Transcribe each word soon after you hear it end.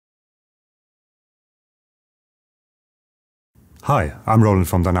Hi, I'm Roland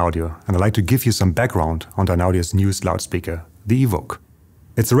from Dynaudio, and I'd like to give you some background on Dynaudio's newest loudspeaker, the Evoke.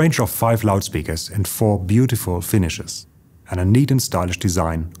 It's a range of 5 loudspeakers and 4 beautiful finishes, and a neat and stylish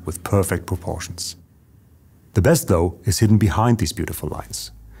design with perfect proportions. The best, though, is hidden behind these beautiful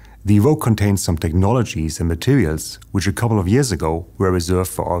lines. The Evoke contains some technologies and materials which a couple of years ago were reserved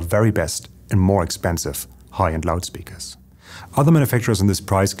for our very best and more expensive high-end loudspeakers. Other manufacturers in this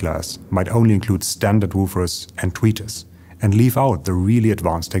price class might only include standard woofers and tweeters, and leave out the really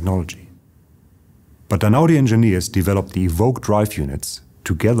advanced technology. But Dynaudio engineers developed the Evoke drive units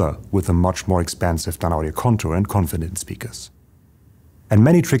together with the much more expensive Dynaudio Contour and Confidence speakers. And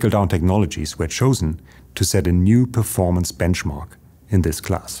many trickle-down technologies were chosen to set a new performance benchmark in this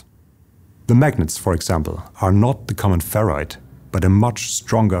class. The magnets, for example, are not the common ferrite, but a much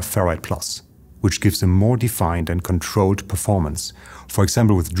stronger ferrite plus, which gives a more defined and controlled performance, for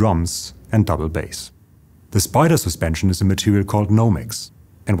example with drums and double bass. The spider suspension is a material called Nomex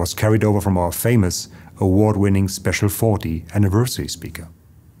and was carried over from our famous, award-winning Special 40 anniversary speaker.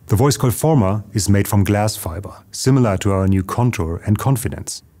 The voice coil former is made from glass fiber, similar to our new Contour and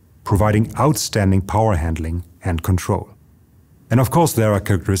Confidence, providing outstanding power handling and control. And of course there are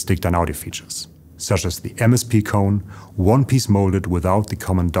characteristic Dynaudio features, such as the MSP cone, one-piece molded without the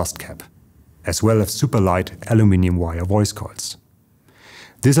common dust cap, as well as super light aluminum wire voice coils.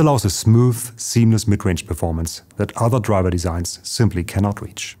 This allows a smooth, seamless mid-range performance that other driver designs simply cannot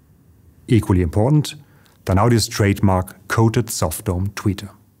reach. Equally important, Dynaudio's trademark coated soft dome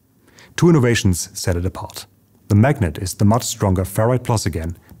tweeter. 2 innovations set it apart. The magnet is the much stronger ferrite plus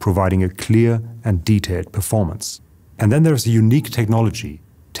again, providing a clear and detailed performance. And then there's a unique technology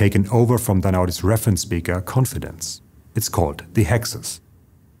taken over from Dynaudio's reference speaker Confidence. It's called the Hexis.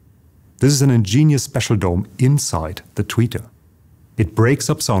 This is an ingenious special dome inside the tweeter. It breaks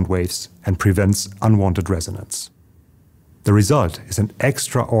up sound waves and prevents unwanted resonance. The result is an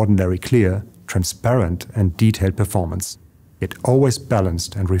extraordinary clear, transparent and detailed performance, yet always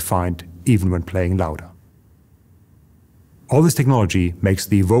balanced and refined even when playing louder. All this technology makes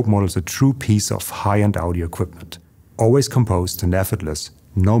the Evoke models a true piece of high-end audio equipment, always composed and effortless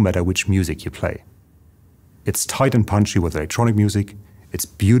no matter which music you play. It's tight and punchy with electronic music, it's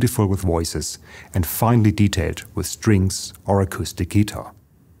beautiful with voices, and finely detailed with strings or acoustic guitar.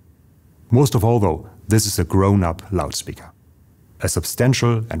 Most of all though, this is a grown-up loudspeaker. A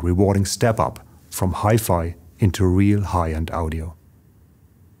substantial and rewarding step up from hi-fi into real high-end audio.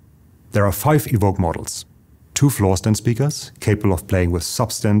 There are 5 Evoke models. 2 floor stand speakers, capable of playing with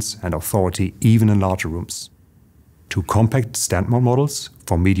substance and authority even in larger rooms. 2 compact stand mount models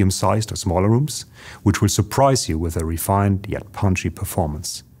for medium-sized or smaller rooms, which will surprise you with a refined yet punchy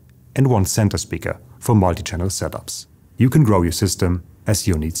performance. And 1 center speaker for multi-channel setups. You can grow your system as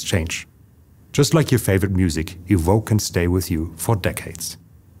your needs change. Just like your favorite music, Evoke can stay with you for decades.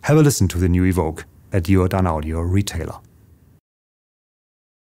 Have a listen to the new Evoke at your Dynaudio retailer.